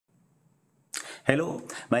Hello,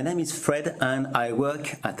 my name is Fred and I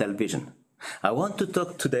work at AlpVision. I want to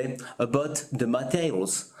talk today about the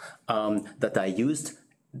materials that I used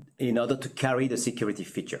in order to carry the security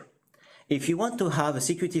feature. If you want to have a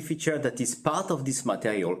security feature that is part of this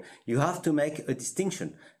material, you have to make a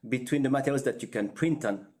distinction between the materials that you can print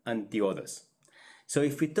on and the others. So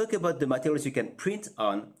if we talk about the materials you can print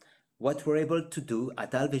on, what we're able to do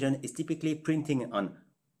at AlpVision is typically printing on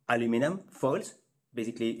aluminum foils,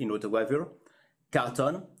 basically in rotogravure,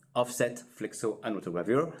 carton, offset, flexo, and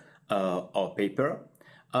rotogravure, or paper.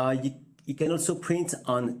 You can also print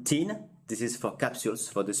on tin. This is for capsules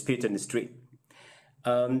for the spirit industry.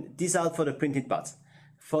 These are for the printed parts.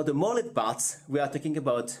 For the molded parts, we are talking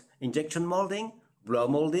about injection molding, blow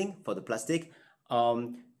molding for the plastic,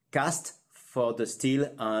 cast for the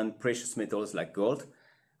steel and precious metals like gold.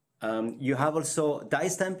 You have also die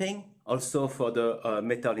stamping, also for the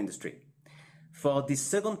metal industry. For the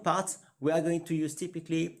second part, we are going to use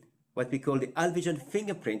typically what we call the AlpVision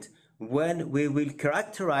Fingerprint, when we will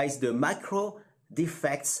characterize the macro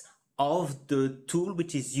defects of the tool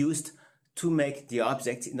which is used to make the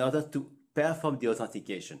object in order to perform the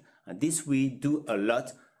authentication. And this we do a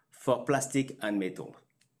lot for plastic and metal.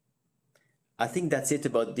 I think that's it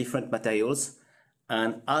about different materials.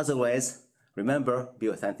 And as always, remember, be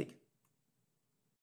authentic.